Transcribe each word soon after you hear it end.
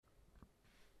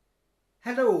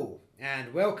Hello,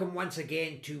 and welcome once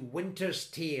again to Winter's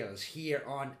Tales here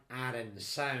on Arran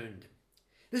Sound.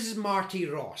 This is Marty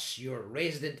Ross, your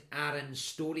resident Arran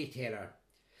storyteller,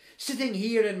 sitting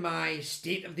here in my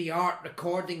state-of-the-art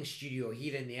recording studio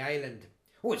here in the island.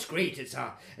 Oh, it's great, it's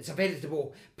a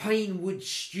veritable Pinewood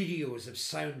Studios of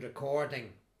sound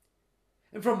recording.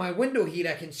 And from my window here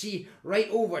I can see right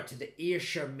over to the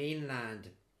Ayrshire mainland.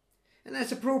 And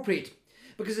that's appropriate,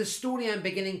 because the story I'm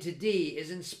beginning today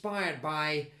is inspired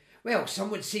by, well,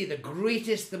 some would say the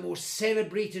greatest, the most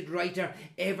celebrated writer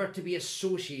ever to be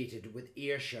associated with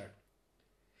Ayrshire.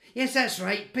 Yes, that's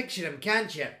right, picture him,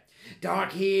 can't you?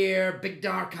 Dark hair, big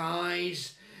dark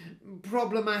eyes,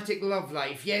 problematic love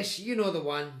life. Yes, you know the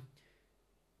one.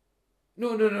 No,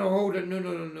 hold on,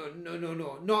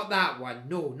 no, not that one.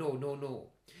 No.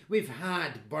 We've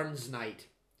had Burns Night.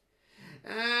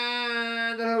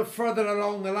 And a little further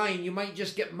along the line, you might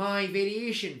just get my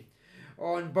variation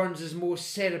on Burns's most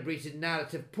celebrated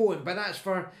narrative poem, but that's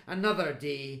for another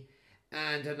day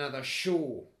and another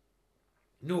show.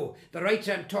 No, the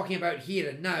writer I'm talking about here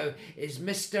and now is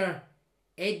Mr.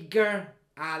 Edgar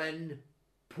Allan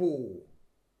Poe.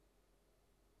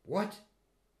 What?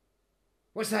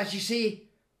 What's that you say?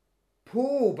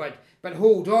 Poe, but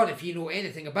hold on, if you know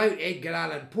anything about Edgar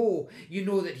Allan Poe, you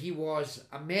know that he was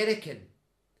American.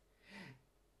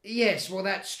 Yes, well,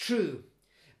 that's true,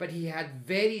 but he had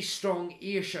very strong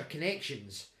Ayrshire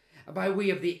connections by way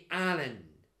of the Allan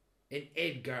in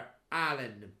Edgar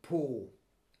Allan Poe.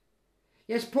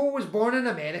 Yes, Poe was born in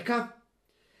America,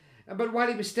 but while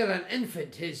he was still an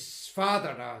infant, his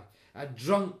father, a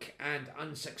drunk and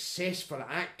unsuccessful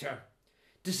actor,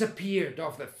 disappeared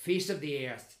off the face of the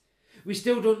earth. We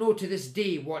still don't know to this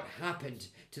day what happened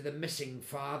to the missing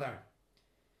father.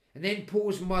 And then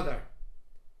Poe's mother,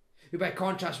 who by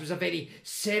contrast was a very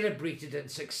celebrated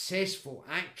and successful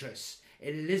actress,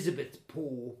 Elizabeth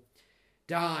Poe,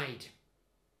 died.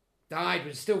 Died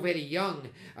when still very young,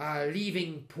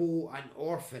 leaving Poe an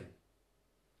orphan.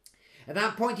 At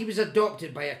that point he was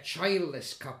adopted by a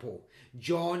childless couple,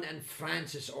 John and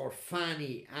Frances or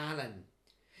Fanny Allan.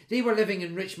 They were living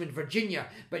in Richmond, Virginia,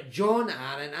 but John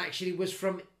Allan actually was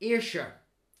from Ayrshire.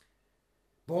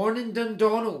 Born in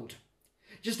Dundonald,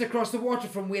 just across the water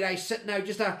from where I sit now,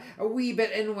 just a wee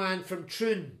bit inland from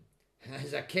Troon.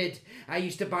 As a kid, I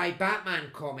used to buy Batman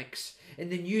comics in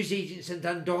the newsagents in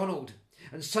Dundonald,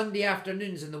 and Sunday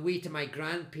afternoons on the way to my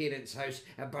grandparents' house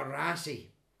at Barassie.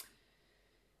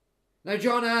 Now,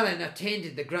 John Allan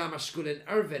attended the grammar school in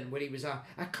Irvine, where he was a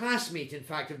classmate, in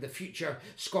fact, of the future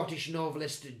Scottish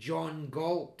novelist John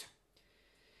Galt.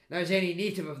 Now, as any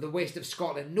native of the west of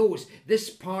Scotland knows, this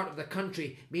part of the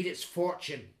country made its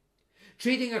fortune,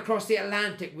 trading across the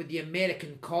Atlantic with the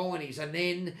American colonies, and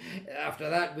then, after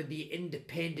that, with the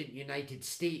independent United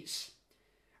States.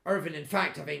 Irvine, in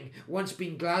fact, having once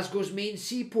been Glasgow's main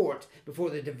seaport before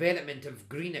the development of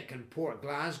Greenock and Port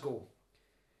Glasgow.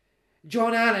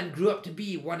 John Allan grew up to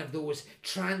be one of those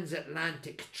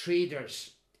transatlantic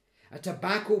traders, a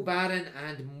tobacco baron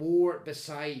and more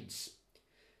besides,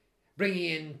 bringing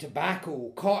in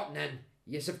tobacco, cotton and,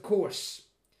 yes of course,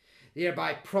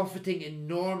 thereby profiting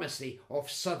enormously off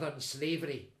southern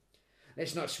slavery.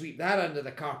 Let's not sweep that under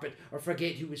the carpet or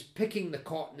forget who was picking the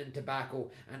cotton and tobacco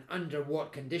and under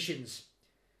what conditions.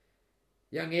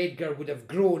 Young Edgar would have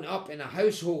grown up in a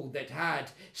household that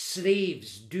had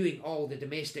slaves doing all the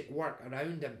domestic work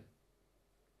around him.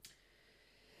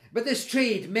 But this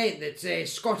trade meant that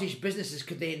Scottish businesses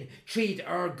could then trade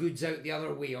our goods out the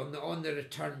other way on the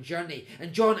return journey.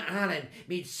 And John Allan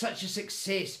made such a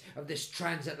success of this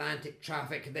transatlantic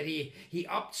traffic that he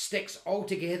upped sticks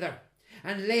altogether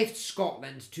and left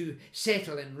Scotland to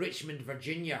settle in Richmond,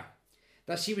 Virginia.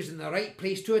 Thus he was in the right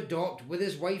place to adopt, with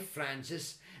his wife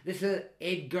Frances, little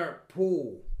Edgar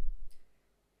Poe,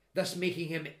 thus making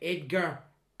him Edgar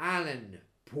Allan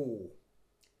Poe.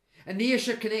 And the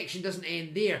Ayrshire connection doesn't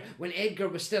end there. When Edgar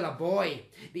was still a boy,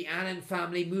 the Allan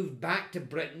family moved back to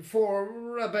Britain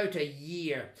for about a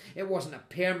year. It wasn't a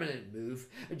permanent move.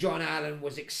 John Allan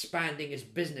was expanding his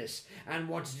business and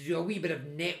wanted to do a wee bit of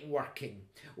networking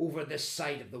over this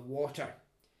side of the water.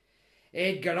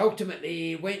 Edgar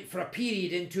ultimately went for a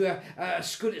period into a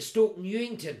school at Stoke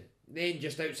Newington, then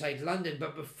just outside London,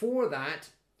 but before that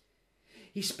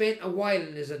he spent a while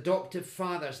in his adoptive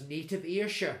father's native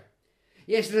Ayrshire.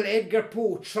 Yes, little Edgar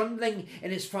Poe, trundling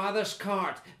in his father's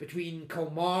cart between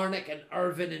Kilmarnock and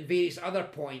Irvine and various other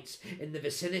points in the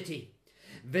vicinity,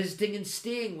 visiting and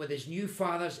staying with his new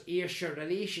father's Ayrshire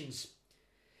relations.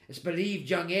 It's believed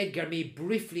young Edgar may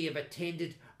briefly have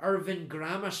attended Irvine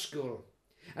Grammar School,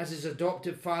 as his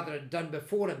adoptive father had done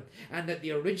before him, and that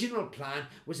the original plan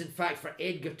was in fact for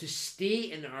Edgar to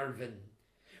stay in Irvine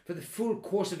for the full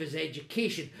course of his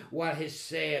education while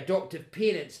his adoptive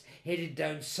parents headed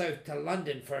down south to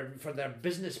London for their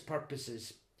business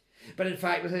purposes. But in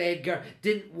fact, little Edgar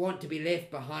didn't want to be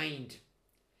left behind.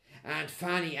 And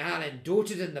Fanny Allen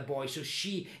doted on the boy, so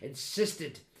she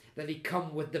insisted that he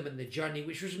come with them on the journey,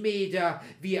 which was made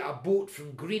via a boat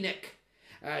from Greenock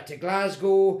to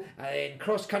Glasgow, then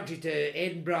cross country to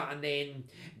Edinburgh, and then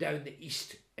down the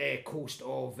east coast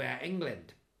of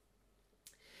England.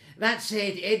 That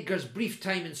said, Edgar's brief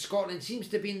time in Scotland seems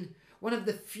to have been one of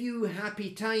the few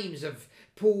happy times of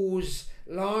Poe's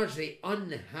largely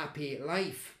unhappy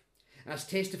life, as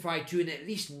testified to in at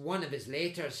least one of his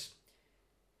letters.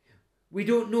 We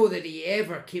don't know that he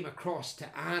ever came across to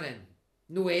Arran,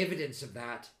 no evidence of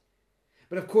that,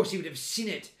 but of course he would have seen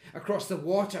it across the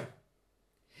water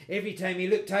every time he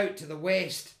looked out to the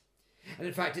west. And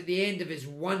in fact, at the end of his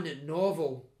one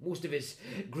novel, most of his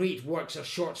great works are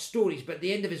short stories, but at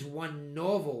the end of his one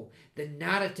novel, The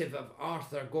Narrative of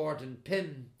Arthur Gordon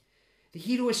Pym, the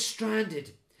hero is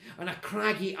stranded on a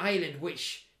craggy island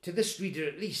which, to this reader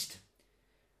at least,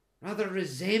 rather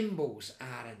resembles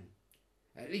Arran,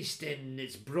 at least in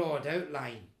its broad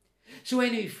outline. So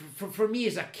anyway, for me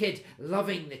as a kid,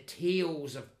 loving the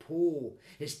tales of Poe,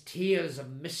 his tales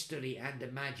of mystery and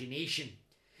imagination,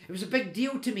 it was a big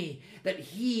deal to me that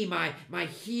he, my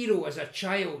hero as a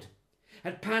child,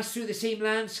 had passed through the same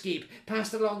landscape,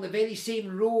 passed along the very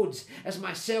same roads as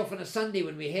myself on a Sunday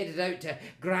when we headed out to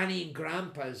Granny and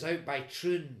Grandpa's out by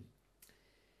Troon.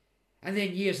 And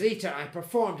then years later I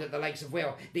performed at the likes of,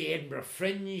 well, the Edinburgh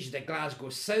Fringe, the Glasgow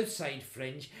Southside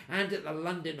Fringe, and at the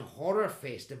London Horror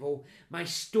Festival, my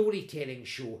storytelling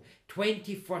show,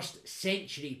 21st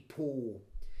Century Poe,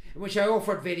 in which I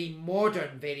offered very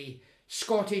modern, very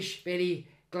Scottish, very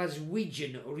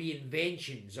Glaswegian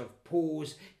reinventions of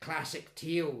Poe's classic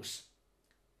tales.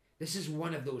 This is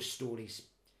one of those stories,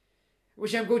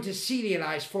 which I'm going to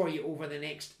serialise for you over the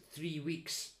next 3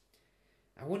 weeks.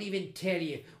 I won't even tell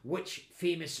you which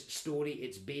famous story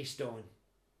it's based on.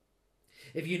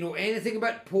 If you know anything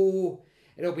about Poe,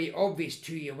 it'll be obvious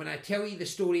to you when I tell you the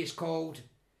story is called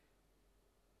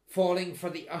Falling for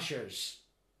the Ushers.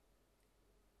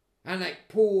 And like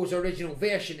Poe's original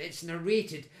version, it's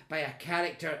narrated by a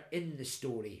character in the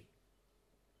story.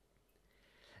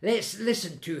 Let's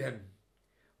listen to him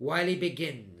while he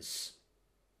begins.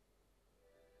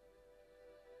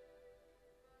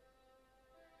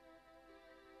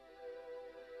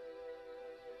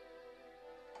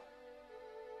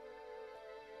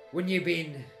 When you've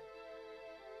been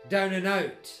down and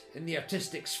out in the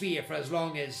artistic sphere for as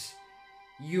long as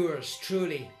yours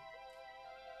truly,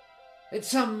 it's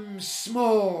some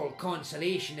small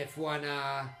consolation if one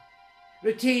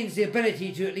retains the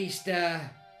ability to at least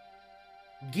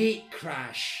gate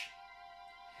crash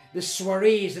the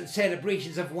soirees and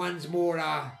celebrations of one's more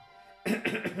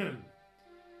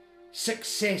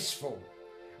successful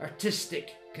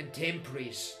artistic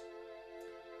contemporaries.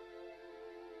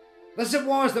 Thus it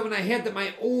was that when I heard that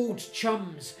my old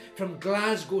chums from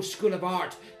Glasgow School of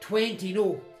Art,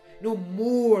 no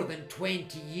more than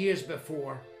 20 years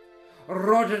before,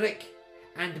 Roderick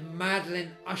and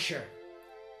Madeline Usher,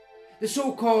 the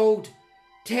so-called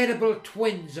terrible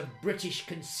twins of British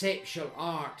conceptual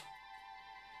art,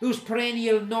 those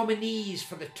perennial nominees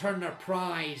for the Turner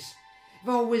Prize,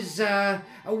 have always a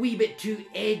wee bit too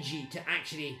edgy to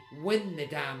actually win the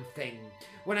damn thing.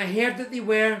 When I heard that they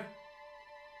were,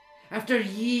 after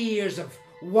years of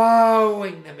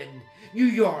wowing them in New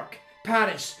York,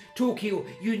 Paris, Tokyo,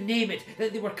 you name it,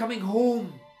 that they were coming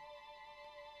home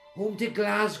to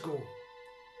Glasgow,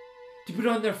 to put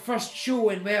on their first show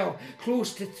in, well,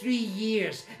 close to 3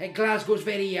 years at Glasgow's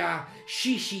very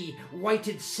shishy,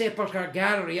 whited sepulchre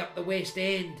gallery up the West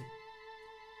End.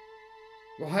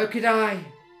 Well, how could I,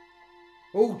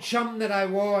 old chum that I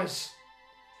was,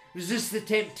 resist the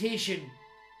temptation,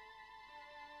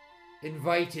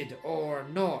 invited or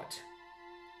not,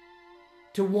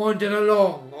 to wander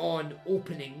along on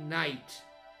opening night?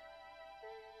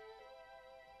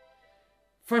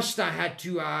 First I had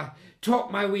to talk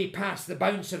my way past the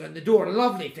bouncer on the door.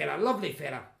 Lovely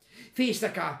fella, face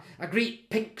like a great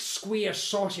pink square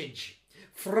sausage,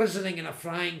 frizzling in a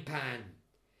frying pan.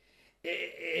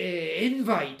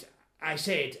 Invite, I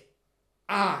said.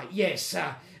 Yes,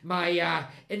 my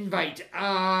invite.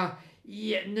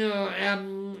 Yeah, no,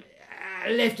 I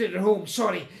left it at home,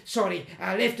 sorry.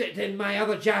 I left it in my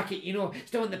other jacket,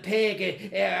 still in the peg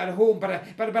at home, but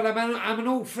I'm an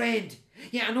old friend.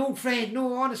 Yeah, an old friend,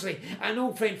 no, honestly, an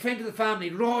old friend of the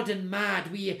family, Rod and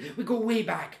Mad. We go way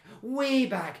back, way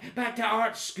back to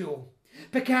art school.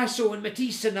 Picasso and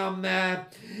Matisse and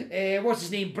what's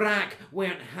his name, Braque,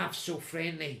 weren't half so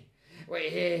friendly.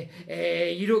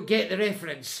 You don't get the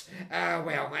reference.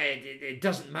 It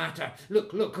doesn't matter.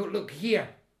 Look here.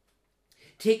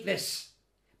 Take this.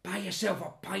 Buy yourself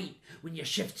a pint when your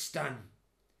shift's done.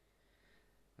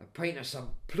 A pint of some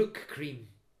Pluk cream.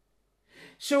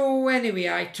 So anyway,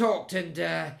 I talked and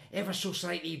ever so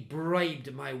slightly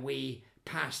bribed my way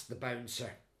past the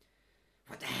bouncer.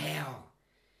 What the hell?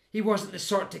 He wasn't the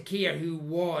sort to care who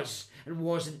was and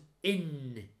wasn't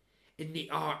in the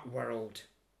art world.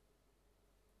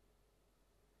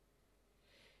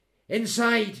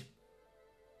 Inside,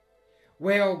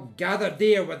 well, gathered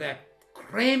there were the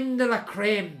creme de la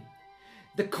creme,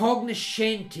 the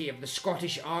cognoscenti of the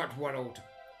Scottish art world.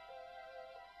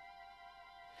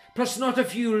 Plus not a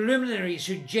few luminaries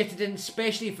who jetted in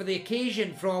specially for the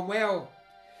occasion from, well,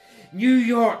 New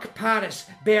York, Paris,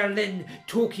 Berlin,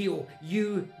 Tokyo,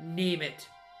 you name it.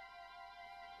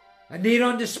 And there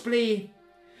on display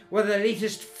were the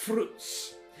latest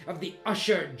fruits of the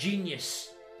usher genius,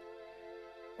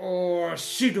 or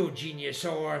pseudo-genius,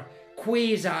 or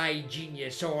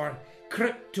quasi-genius, or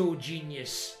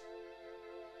crypto-genius,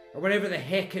 or whatever the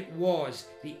heck it was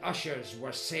the ushers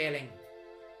were selling.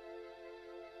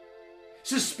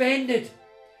 Suspended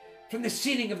from the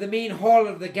ceiling of the main hall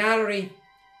of the gallery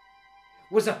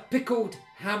was a pickled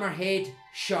hammerhead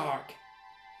shark,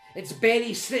 its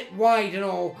belly slit wide and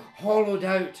all hollowed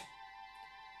out.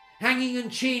 Hanging in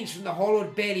chains from the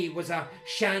hollowed belly was a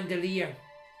chandelier.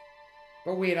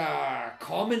 But where a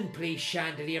commonplace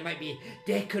chandelier might be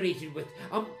decorated with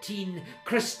umpteen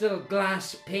crystal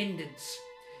glass pendants,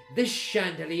 this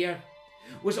chandelier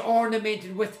was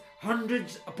ornamented with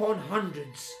hundreds upon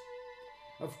hundreds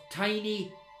of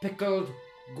tiny pickled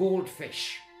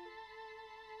goldfish.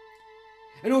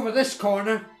 And over this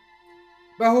corner,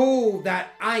 behold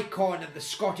that icon of the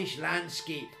Scottish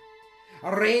landscape,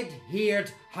 a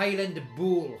red-haired Highland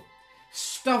bull,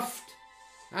 stuffed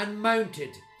and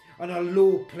mounted on a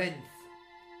low plinth.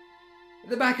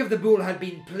 The back of the bull had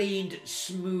been planed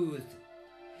smooth.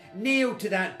 Nailed to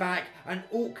that back an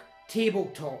oak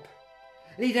tabletop,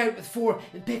 laid out with 4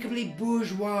 impeccably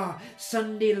bourgeois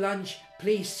Sunday lunch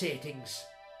place settings.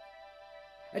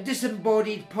 A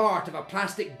disembodied part of a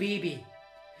plastic baby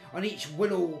on each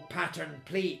willow pattern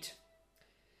plate.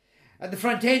 At the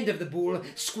front end of the bowl,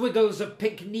 squiggles of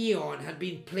pink neon had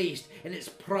been placed in its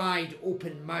pried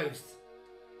open mouth,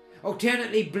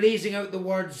 alternately blazing out the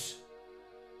words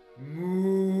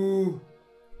moo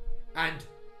and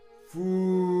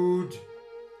food,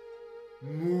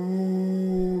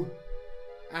 moo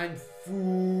and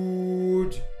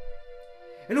food.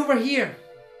 And over here,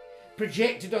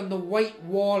 projected on the white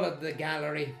wall of the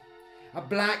gallery, a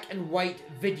black and white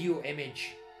video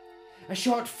image. A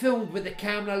shot filmed with the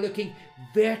camera looking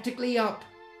vertically up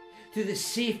through the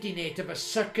safety net of a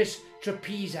circus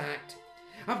trapeze act,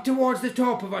 up towards the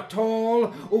top of a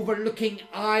tall, overlooking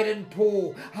iron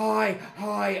pole,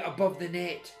 high above the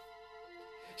net.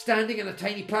 Standing on a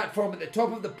tiny platform at the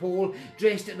top of the pole,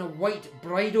 dressed in a white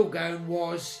bridal gown,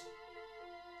 was...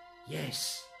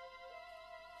 yes,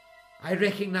 I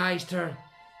recognised her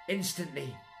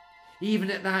instantly, even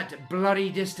at that blurry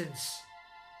distance.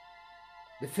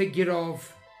 The figure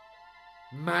of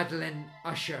Madeleine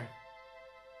Usher.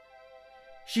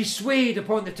 She swayed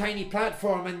upon the tiny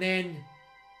platform and then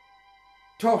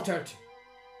tottered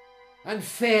and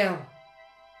fell,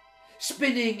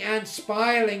 spinning and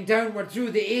spiraling downward through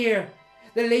the air,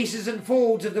 the laces and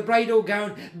folds of the bridal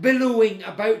gown billowing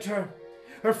about her,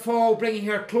 her fall bringing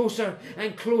her closer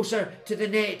and closer to the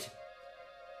net.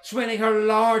 Swelling her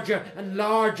larger and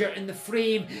larger in the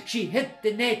frame, she hit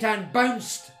the net and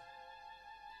bounced,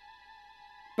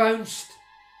 and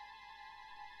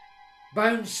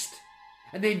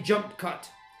then jump cut.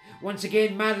 Once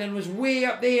again, Madeleine was way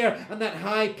up there on that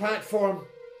high platform.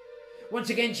 Once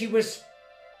again, she was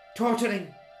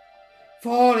tottering,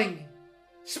 falling,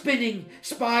 spinning,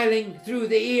 spiraling through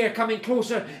the air, coming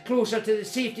closer to the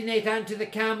safety net and to the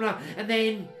camera, and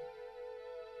then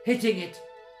hitting it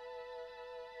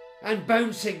and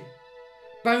bouncing,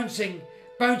 and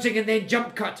then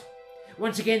jump cut.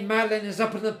 Once again, Madeleine is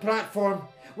up on the platform.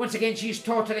 Once again, she's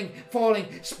tottering, falling,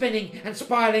 spinning and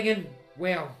spiraling, and,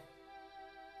 well,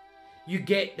 you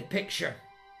get the picture.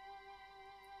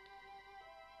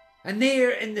 And there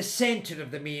in the centre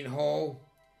of the main hall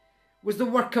was the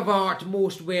work of art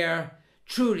most were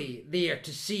truly there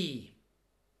to see.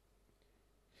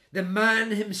 The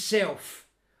man himself,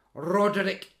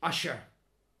 Roderick Usher.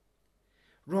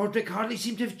 Roderick hardly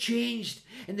seemed to have changed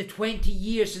in the 20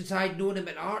 years since I'd known him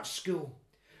at art school.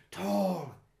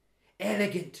 Tall,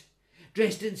 elegant,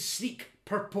 dressed in sleek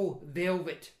purple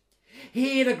velvet.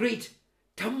 Hair a great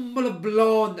tumble of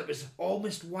blonde that was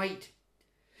almost white.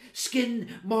 Skin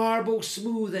marble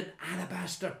smooth and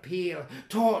alabaster pale,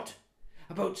 taut,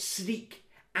 about sleek,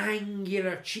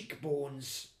 angular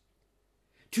cheekbones.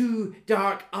 2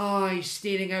 dark eyes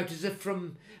staring out as if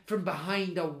from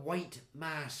behind a white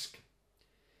mask.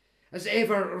 As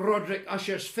ever, Roderick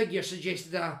Usher's figure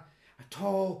suggested a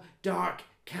tall, dark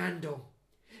candle,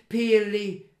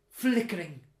 palely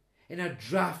flickering in a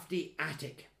draughty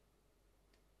attic.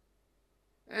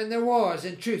 And there was,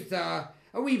 in truth, a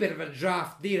wee bit of a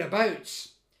draught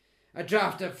thereabouts. A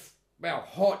draught of, well,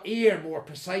 hot air more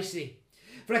precisely.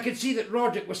 For I could see that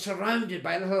Roderick was surrounded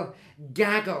by a little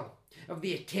gaggle of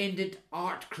the attendant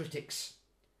art critics.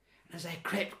 And as I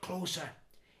crept closer,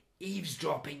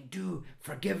 eavesdropping, do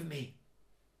forgive me,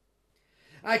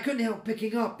 I couldn't help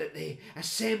picking up that the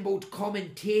assembled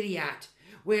commentariat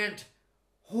weren't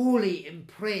wholly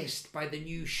impressed by the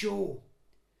new show.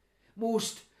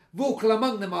 Most vocal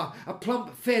among them a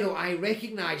plump fellow I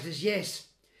recognised as, yes,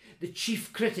 the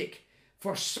chief critic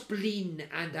for Spleen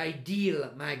and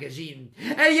Ideal magazine.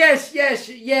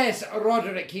 Yes,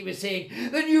 Roderick, he was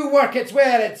saying. The new work, it's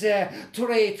très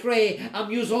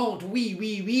amusant,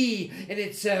 oui, in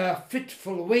its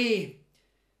fitful way.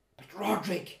 But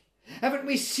Roderick, haven't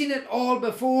we seen it all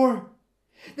before?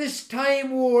 This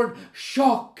time-worn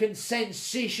shock and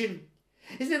sensation.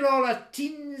 Isn't it all a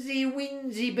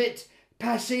teensy-weensy bit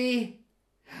passé?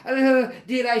 A little,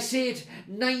 dare I say it,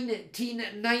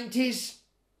 1990s?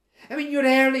 I mean, your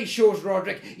early shows,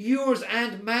 Roderick, yours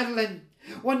and Madeline.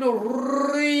 One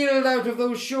reeled out of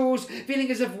those shows feeling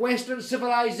as if Western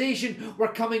civilization were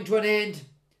coming to an end.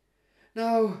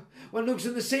 Now, one looks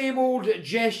in the same old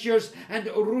gestures and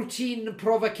routine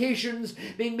provocations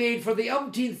being made for the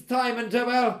umpteenth time, and,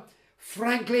 well,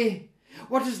 frankly,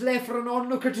 what is left for an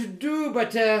onlooker to do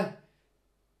but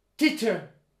titter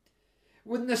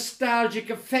with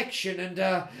nostalgic affection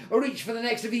and reach for the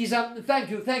next of these, thank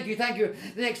you, the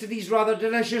next of these rather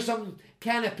delicious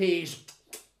canapes.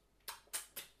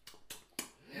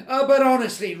 But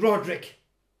honestly, Roderick,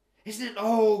 isn't it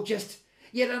all just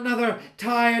yet another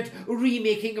tired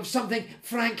remaking of something,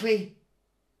 frankly,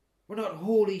 we're not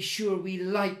wholly sure we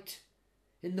liked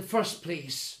in the first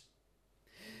place?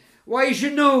 Why, you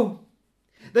should know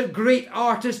that great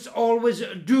artists always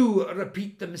do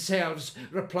repeat themselves,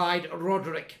 replied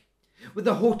Roderick, with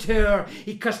the hauteur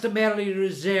he customarily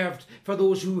reserved for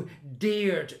those who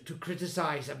dared to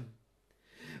criticise him.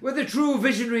 With the true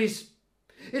visionaries,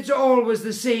 it's always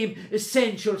the same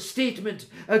essential statement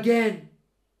again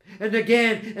and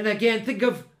again and again. Think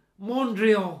of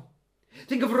Mondrian,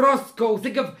 think of Rothko,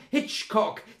 think of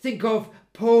Hitchcock, think of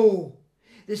Poe.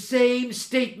 The same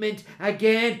statement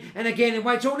again and again, and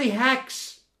why it's only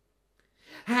hacks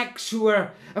who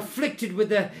are afflicted with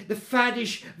the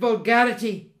faddish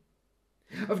vulgarity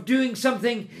of doing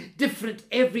something different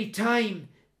every time.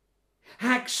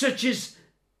 Hacks such as,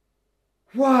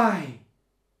 why,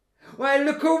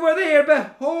 look over there,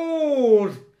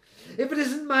 behold, if it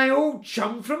isn't my old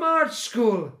chum from art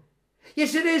school.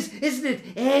 Yes, it is, isn't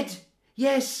it, Ed?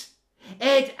 Yes,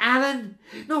 Ed Allen.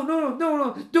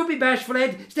 No, don't be bashful,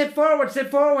 Ed. Step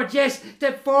forward, yes,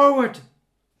 step forward.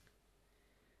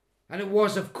 And it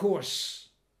was, of course,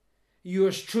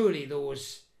 yours truly,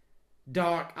 those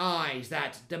dark eyes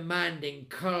that demanding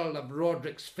curl of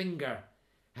Roderick's finger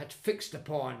had fixed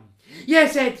upon.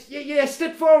 Yes, Ed, yes,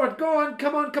 step forward, go on,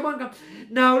 come on.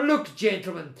 Now look,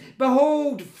 gentlemen,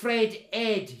 behold Fred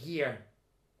Ed here.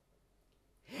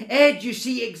 Ed, you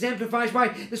see, exemplifies by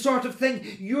the sort of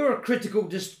thing your critical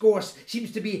discourse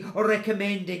seems to be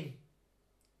recommending.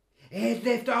 Ed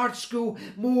left art school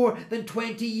more than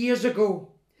 20 years ago.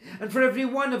 And for every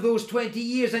one of those 20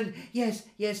 years, and yes,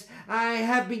 I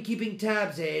have been keeping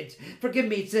tabs, Ed. Forgive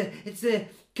me, it's the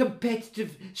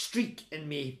competitive streak in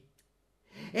me.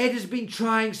 Ed has been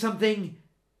trying something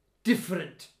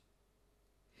different.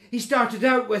 He started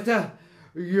out with a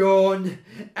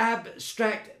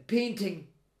abstract painting.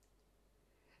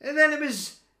 And then it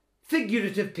was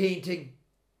figurative painting.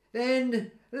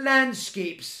 Then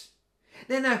landscapes.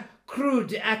 Then a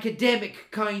crude academic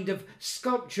kind of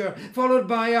sculpture, followed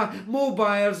by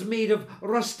mobiles made of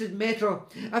rusted metal.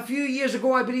 A few years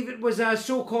ago, I believe it was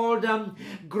so-called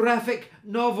graphic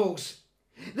novels.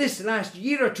 This last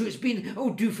year or two, it's been,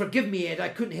 oh, do forgive me, Ed, I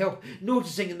couldn't help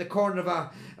noticing in the corner of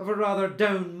a rather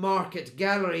down market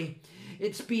gallery,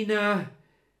 it's been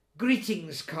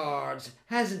greetings cards,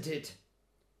 hasn't it?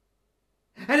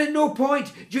 And at no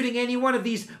point during any one of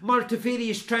these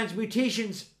multifarious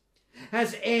transmutations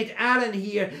Has Ed Allen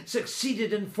here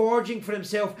succeeded in forging for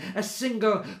himself a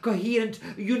single, coherent,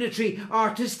 unitary,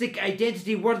 artistic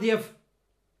identity worthy of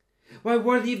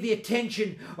the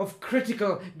attention of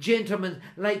critical gentlemen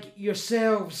like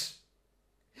yourselves?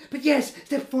 But yes,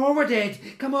 step forward, Ed.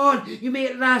 Come on, you may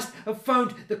at last have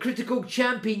found the critical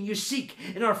champion you seek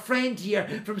in our friend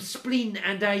here from Spleen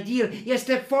and Ideal. Yes,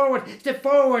 step forward,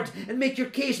 and make a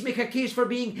case for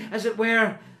being, as it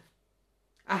were,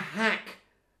 a hack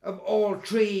of all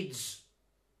trades.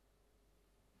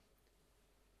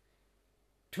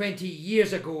 20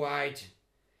 years ago, I'd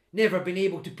never been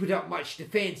able to put up much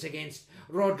defence against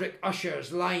Roderick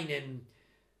Usher's line in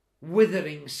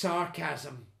withering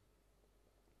sarcasm.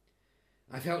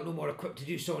 I felt no more equipped to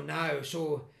do so now,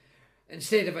 so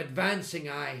instead of advancing,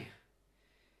 I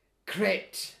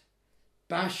crept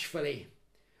bashfully,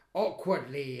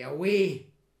 awkwardly away,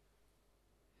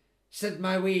 slid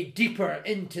my way deeper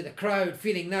into the crowd,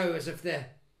 feeling now as if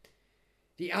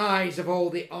the eyes of all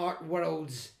the art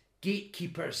world's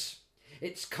gatekeepers,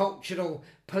 its cultural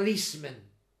policemen,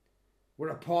 were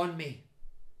upon me.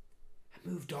 I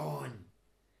moved on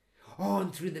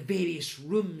through the various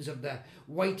rooms of the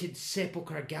whited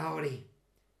sepulchre gallery,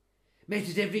 met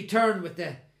at every turn with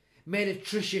the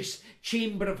meretricious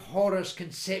chamber of horrors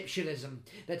conceptualism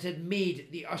that had made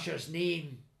the Usher's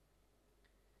name.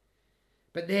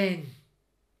 But then,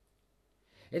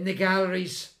 in the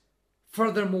gallery's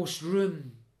furthermost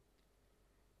room,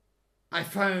 I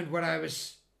found what I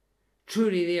was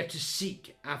truly there to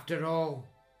seek after all.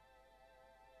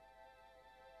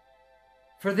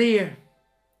 For there,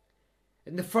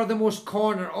 in the furthermost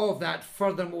corner of that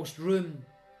furthermost room,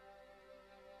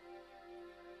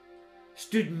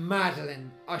 stood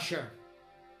Madeline Usher,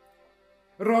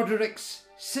 Roderick's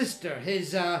sister,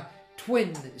 his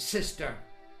twin sister.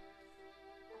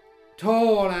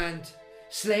 Tall and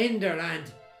slender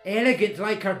and elegant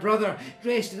like her brother,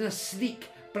 dressed in a sleek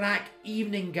black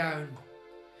evening gown.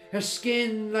 Her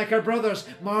skin, like her brother's,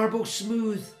 marble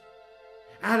smooth,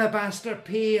 alabaster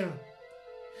pale,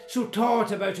 so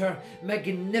taut about her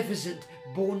magnificent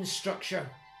bone structure.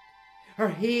 Her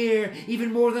hair,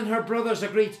 even more than her brother's, a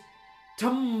great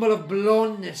tumble of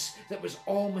blondness that was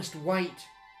almost white.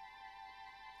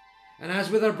 And as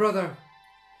with her brother,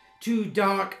 two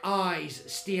dark eyes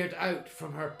stared out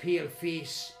from her pale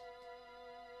face,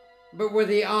 but were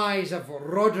the eyes of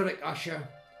Roderick Usher,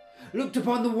 looked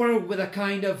upon the world with a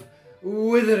kind of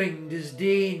withering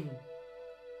disdain.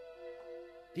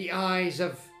 The eyes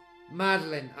of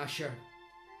Madeline Usher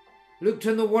looked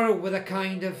on the world with a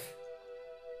kind of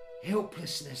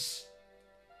helplessness,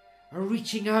 a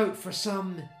reaching out for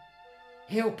some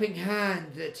helping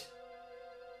hand that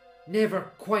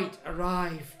never quite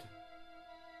arrived.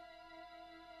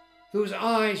 Those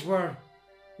eyes were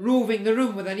roving the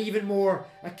room with an even more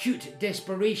acute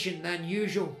desperation than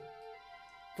usual,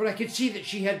 for I could see that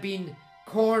she had been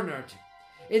cornered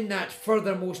in that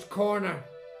furthermost corner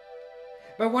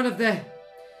by one of the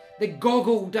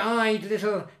goggled-eyed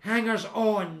little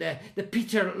hangers-on, the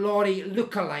Peter Lorre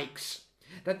lookalikes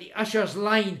that the Usher's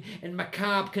line in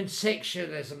macabre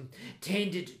conceptualism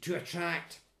tended to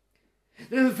attract.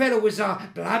 The little fellow was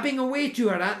blabbing away to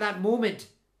her at that moment.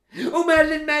 "Oh,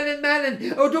 Madeline, Madeline,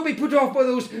 Madeline! Oh, don't be put off by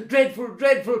those dreadful,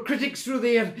 dreadful critics through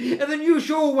there. And the new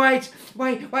show, why,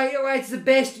 it's the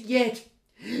best yet.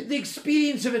 The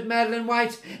experience of it, Madeline,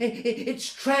 why,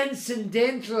 it's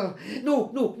transcendental.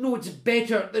 No, it's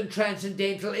better than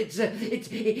transcendental.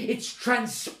 It's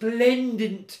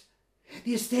transplendent.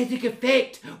 The aesthetic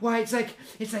effect, why,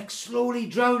 it's like slowly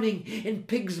drowning in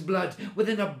pig's blood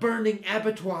within a burning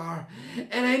abattoir.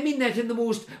 And I mean that in the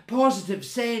most positive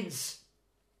sense."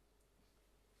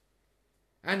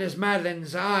 And as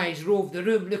Madeline's eyes roved the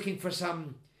room looking for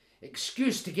some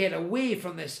excuse to get away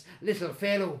from this little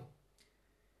fellow,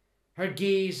 her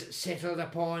gaze settled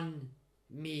upon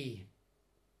me.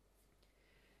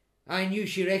 I knew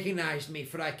she recognised me,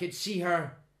 for I could see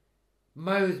her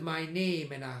mouth my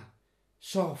name in a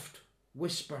soft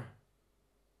whisper.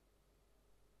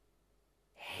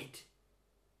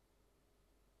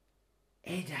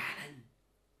 Ed Allen.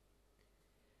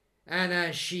 And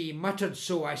as she muttered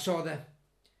so, I saw the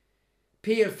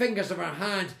pale fingers of her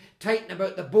hand tighten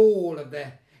about the bowl of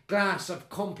the glass of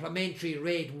complimentary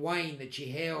red wine that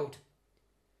she held.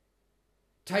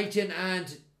 Tighten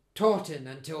and tauten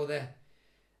until the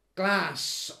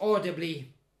glass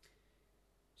audibly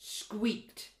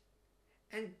squeaked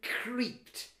and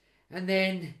creaked and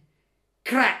then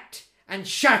cracked and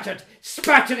shattered,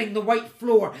 spattering the white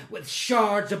floor with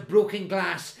shards of broken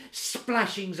glass,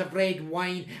 splashings of red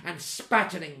wine and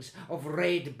spatterings of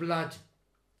red blood.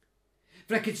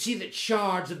 for I could see that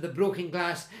shards of the broken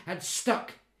glass had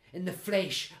stuck in the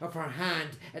flesh of her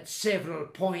hand at several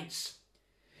points.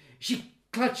 She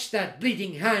clutched that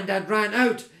bleeding hand and ran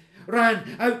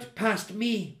out past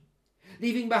me,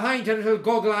 leaving behind her little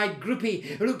goggle-eyed groupie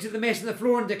who looked at the mess on the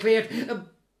floor and declared,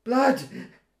 "Blood!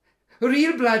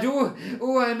 Real blood!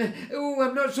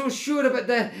 I'm not so sure about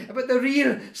the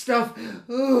real stuff."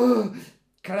 Oh,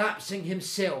 collapsing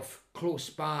himself close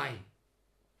by.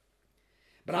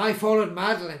 But I followed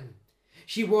Madeline.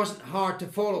 She wasn't hard to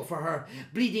follow, for her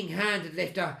bleeding hand had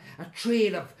left a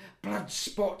trail of blood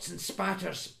spots and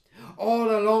spatters all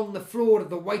along the floor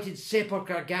of the whited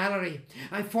sepulchre gallery.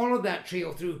 I followed that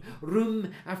trail through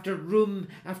room after room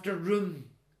after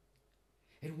room.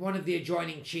 In one of the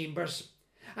adjoining chambers,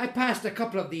 I passed a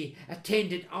couple of the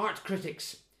attendant art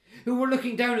critics who were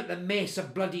looking down at the mess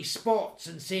of bloody spots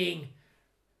and saying,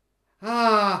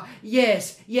 "Ah,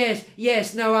 yes,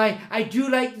 now I do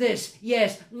like this,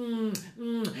 yes,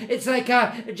 it's like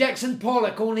a Jackson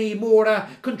Pollock, only more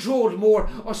controlled, more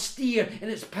austere in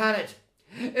its palette.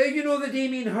 You know the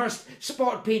Damien Hirst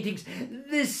spot paintings.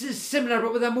 This is similar,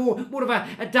 but with a more of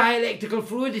a dialectical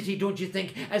fluidity, don't you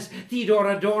think, as Theodore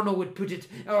Adorno would put it,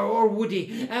 or would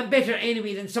he? Better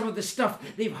anyway than some of the stuff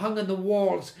they've hung on the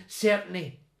walls,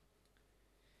 certainly."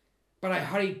 But I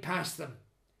hurried past them,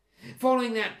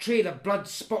 following that trail of blood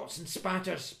spots and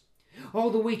spatters, all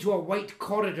the way to a white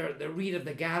corridor at the rear of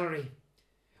the gallery,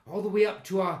 all the way up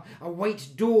to a white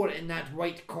door in that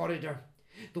white corridor,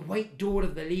 the white door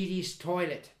of the ladies'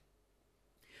 toilet,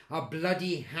 a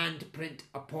bloody handprint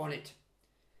upon it.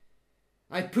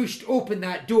 I pushed open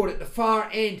that door. At the far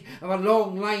end of a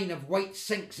long line of white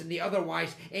sinks in the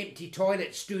otherwise empty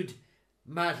toilet stood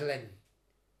Madeline,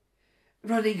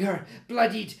 running her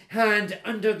bloodied hand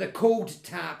under the cold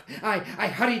tap. I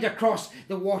hurried across.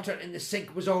 The water in the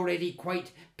sink was already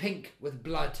quite pink with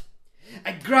blood.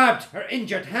 I grabbed her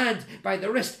injured hand by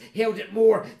the wrist, held it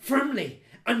more firmly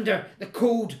under the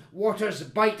cold water's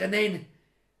bite, and then,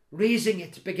 raising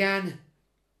it, began,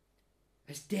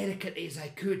 as delicately as I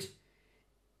could,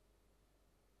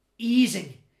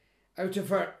 easing out of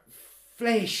her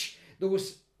flesh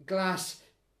those glass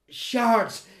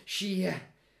shards. She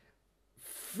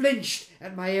flinched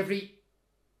at my every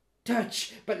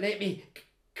touch, but let me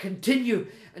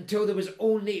continue until there was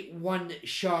only one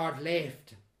shard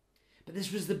left. But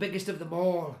this was the biggest of them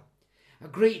all, a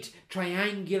great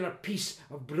triangular piece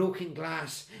of broken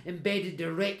glass embedded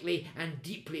directly and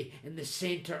deeply in the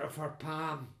centre of her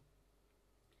palm.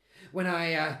 When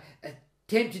I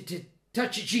attempted to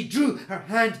touch it, she drew her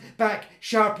hand back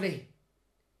sharply.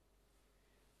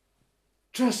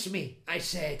 "Trust me," I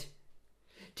said,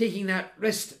 taking that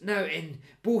wrist now in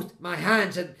both my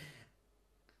hands, and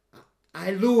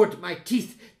I lowered my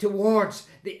teeth towards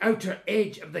the outer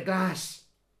edge of the glass.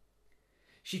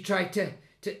 She tried to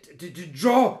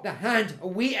draw the hand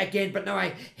away again, but now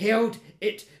I held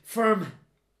it firm,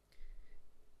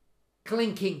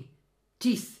 clinking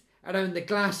teeth around the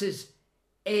glass's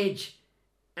edge,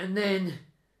 and then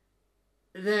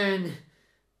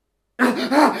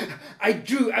I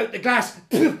drew out the glass,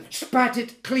 spat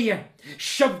it clear,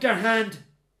 shoved her hand,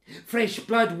 fresh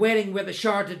blood welling where the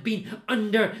shard had been,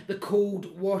 under the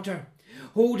cold water,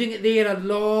 holding it there a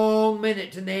long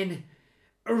minute, and then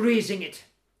raising it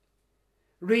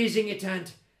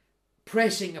and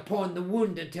pressing upon the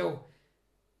wound until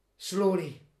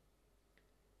slowly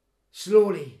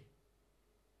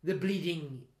the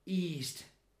bleeding eased.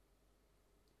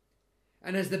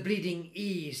 And as the bleeding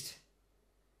eased,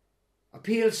 a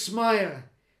pale smile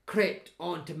crept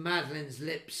onto Madeline's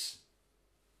lips.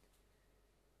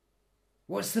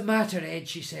 "What's the matter, Ed?"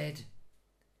 she said.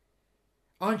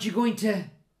 "Aren't you going to,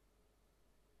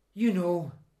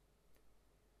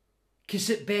 kiss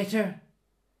it better?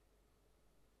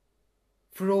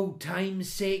 For old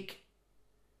time's sake?"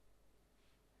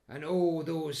 And oh,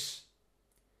 those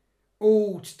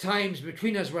old times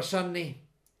between us were suddenly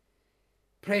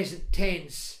present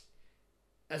tense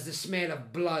as the smell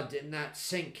of blood in that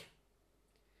sink.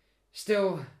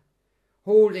 Still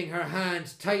holding her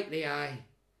hand tightly, I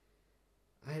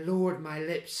lowered my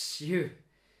lips,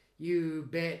 you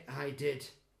bet I did,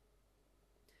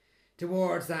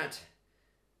 towards that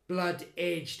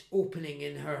blood-edged opening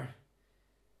in her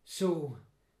so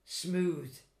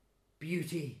smooth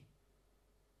beauty.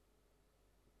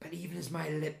 But even as my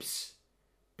lips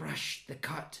brushed the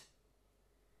cut,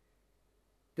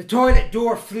 the toilet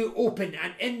door flew open,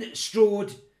 and in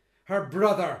strode her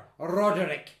brother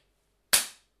Roderick.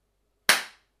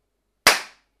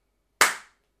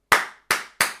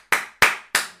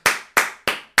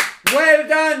 "Well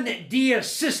done, dear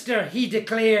sister," he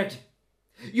declared.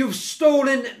 You've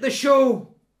stolen the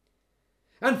show.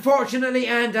 Unfortunately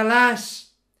and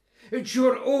alas, it's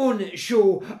your own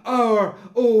show, our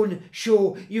own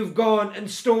show you've gone and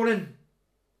stolen.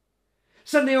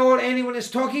 Suddenly all anyone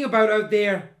is talking about out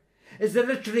there is the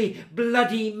literally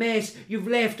bloody mess you've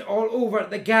left all over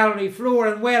the gallery floor,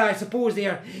 and well, I suppose they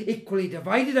are equally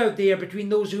divided out there between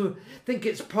those who think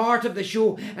it's part of the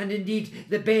show and indeed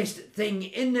the best thing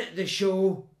in the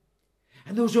show,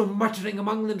 and those who are muttering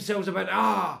among themselves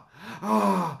about,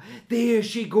 there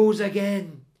she goes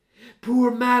again. Poor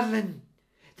Madeline,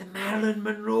 the Marilyn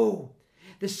Monroe,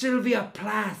 the Sylvia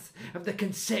Plath of the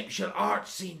conceptual art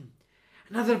scene.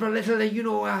 Another of her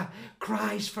little,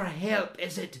 cries for help,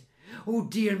 is it? Oh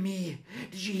dear me,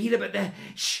 did you hear about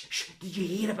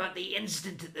the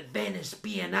incident at the Venice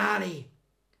Biennale?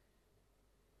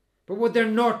 But what they're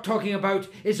not talking about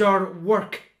is our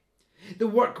work. The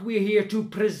work we're here to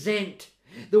present.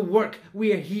 The work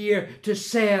we're here to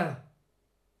sell.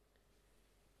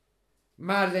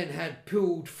 Madeline had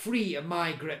pulled free of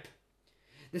my grip,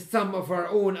 the thumb of her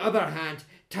own other hand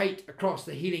tight across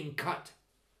the healing cut.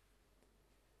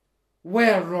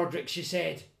 Well, Roderick, she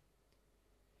said,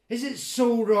 is it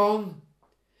so wrong?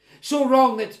 So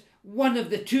wrong that one of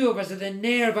the two of us had the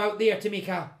nerve out there to make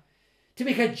a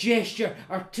gesture,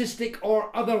 artistic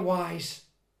or otherwise,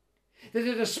 that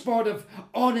had a spot of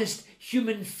honest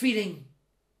human feeling,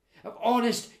 of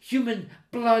honest human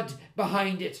blood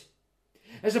behind it,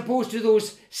 as opposed to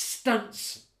those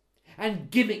stunts and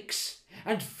gimmicks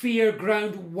and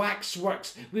fairground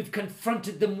waxworks we've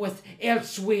confronted them with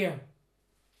elsewhere.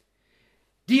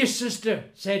 Dear sister,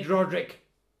 said Roderick,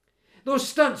 those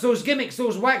stunts, those gimmicks,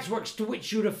 those waxworks to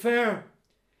which you refer,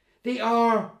 they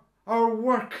are our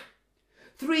work.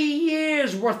 3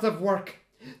 years worth of work.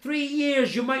 3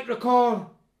 years, you might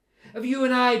recall, of you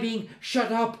and I being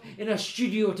shut up in a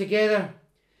studio together,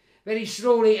 very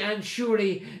slowly and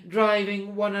surely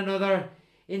driving one another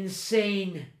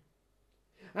insane.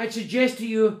 I'd suggest to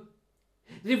you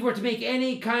that if we're to make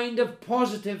any kind of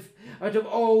positive out of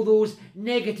all those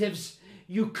negatives,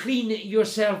 you clean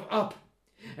yourself up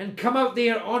and come out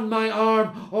there on my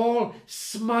arm all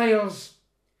smiles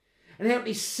and help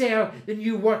me sell the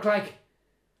new work like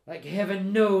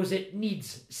heaven knows it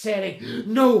needs selling.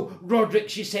 No, Roderick,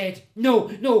 she said.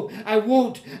 No, I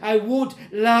won't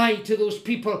lie to those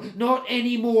people. Not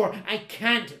anymore. I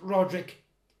can't, Roderick.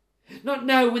 Not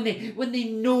now when they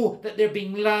know that they're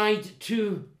being lied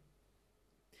to.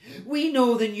 We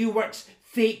know the new work's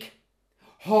fake,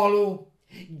 hollow,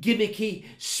 gimmicky,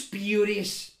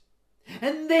 spurious.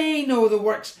 And they know the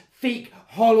work's fake,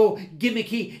 hollow,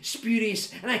 gimmicky,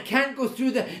 spurious. And I can't go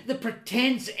through the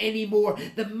pretense anymore,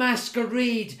 the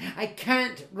masquerade. I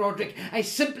can't, Roderick. I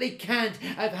simply can't.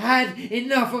 I've had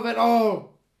enough of it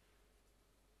all.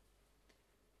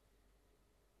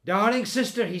 Darling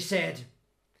sister, he said,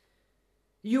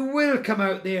 you will come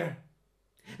out there,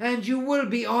 and you will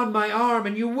be on my arm,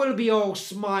 and you will be all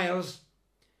smiles.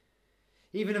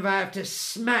 Even if I have to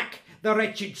smack the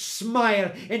wretched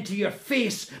smile into your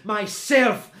face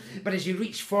myself. But as he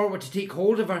reached forward to take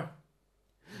hold of her,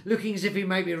 looking as if he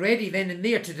might be ready then and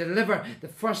there to deliver the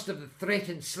first of the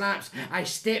threatened slaps, I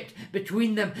stepped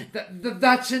between them.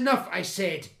 That's enough, I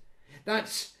said.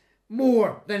 That's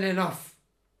more than enough.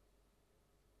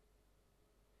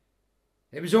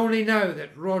 It was only now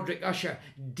that Roderick Usher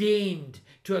deigned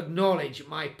to acknowledge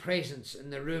my presence in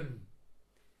the room.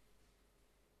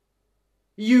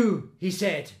 You, he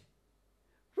said,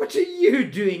 what are you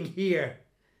doing here?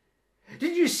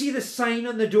 Did you see the sign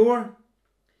on the door?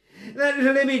 That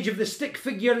little image of the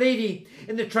stick-figure lady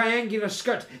in the triangular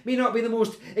skirt may not be the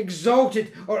most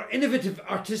exalted or innovative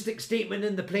artistic statement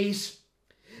in the place,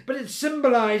 but it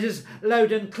symbolises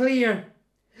loud and clear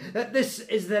that this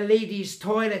is the ladies'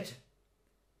 toilet.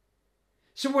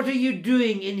 So what are you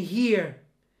doing in here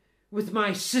with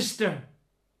my sister?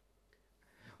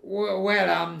 Well,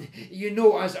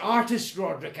 as artists,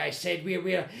 Roderick, I said,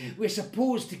 we're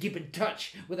supposed to keep in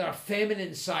touch with our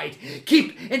feminine side.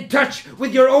 Keep in touch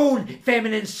with your own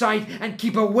feminine side and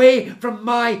keep away from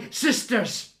my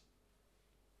sisters.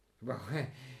 Well,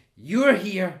 you're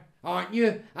here, aren't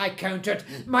you? I countered.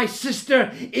 My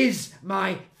sister is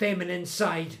my feminine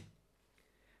side.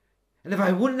 And if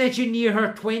I wouldn't let you near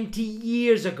her 20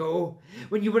 years ago,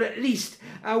 when you were at least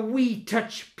a wee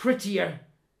touch prettier,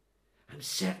 I'm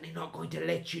certainly not going to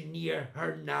let you near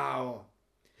her now.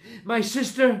 My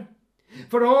sister,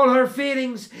 for all her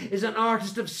failings, is an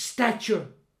artist of stature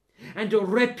and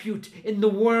of repute in the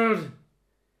world.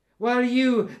 While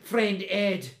you, friend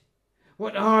Ed,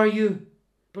 what are you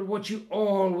but what you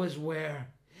always were?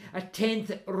 A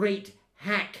 10th-rate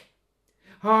hack,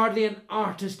 hardly an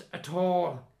artist at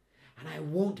all. And I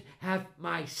won't have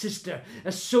my sister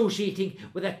associating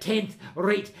with a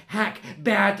 10th-rate hack.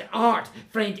 Bad art,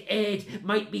 friend Ed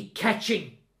might be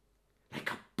catching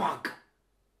like a bug.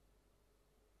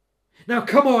 Now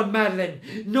come on, Madeline.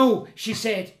 No, she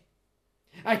said.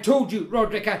 I told you,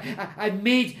 Roderick, I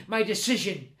made my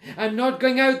decision. I'm not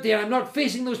going out there. I'm not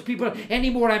facing those people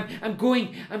anymore. I'm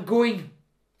going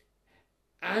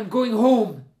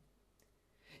home.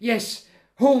 Yes,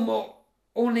 home,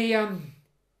 only,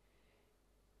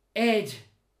 Ed,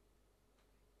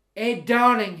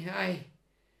 darling, I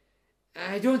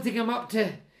don't think I'm up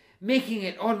to making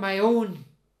it on my own.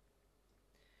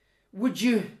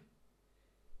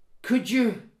 Could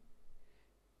you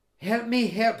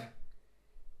help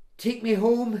take me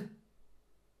home?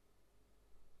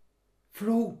 For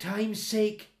old time's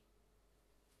sake.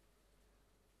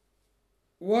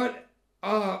 What?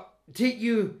 Take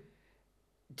you,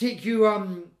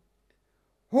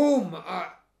 home?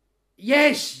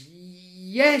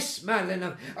 Yes,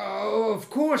 Madeline. Of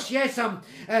course, yes.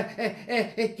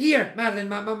 Here, Madeline,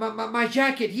 my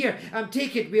jacket. Here,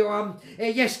 take it. We'll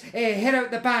yes, head out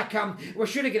the back. We're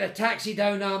sure to get a taxi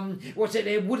down. What's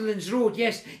it? Woodlands Road.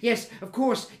 Yes, of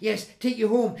course. Yes, take you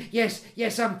home. Yes.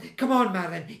 Come on,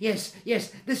 Madeline. Yes,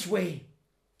 this way.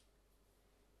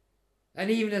 And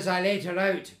even as I let her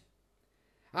out,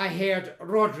 I heard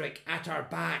Roderick at her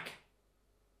back.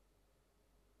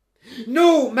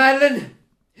 No, Madeline.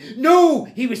 No,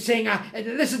 he was saying,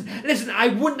 listen, I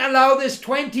wouldn't allow this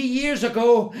 20 years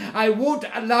ago. I won't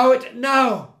allow it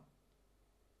now.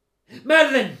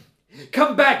 Madeline,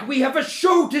 come back. We have a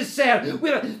show to sell.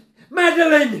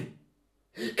 Madeline,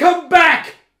 come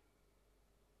back.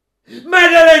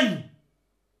 Madeline!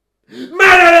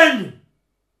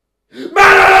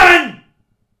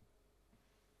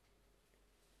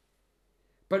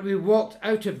 But we walked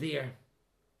out of there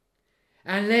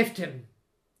and left him,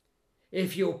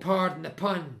 if you'll pardon the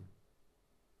pun,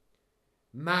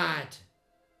 mad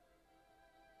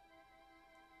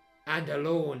and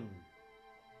alone.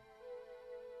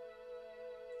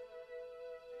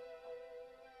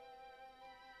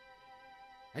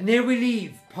 And there we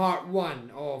leave part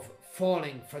 1 of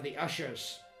Falling for the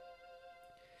Ushers.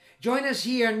 Join us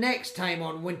here next time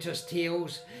on Winter's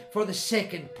Tales for the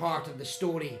second part of the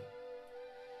story,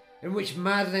 in which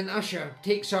Madeline Usher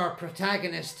takes our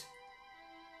protagonist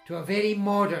to a very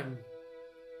modern,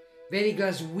 very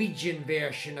Glaswegian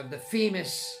version of the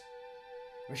famous,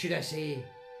 or should I say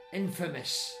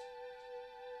infamous,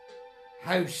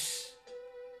 House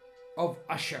of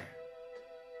Usher.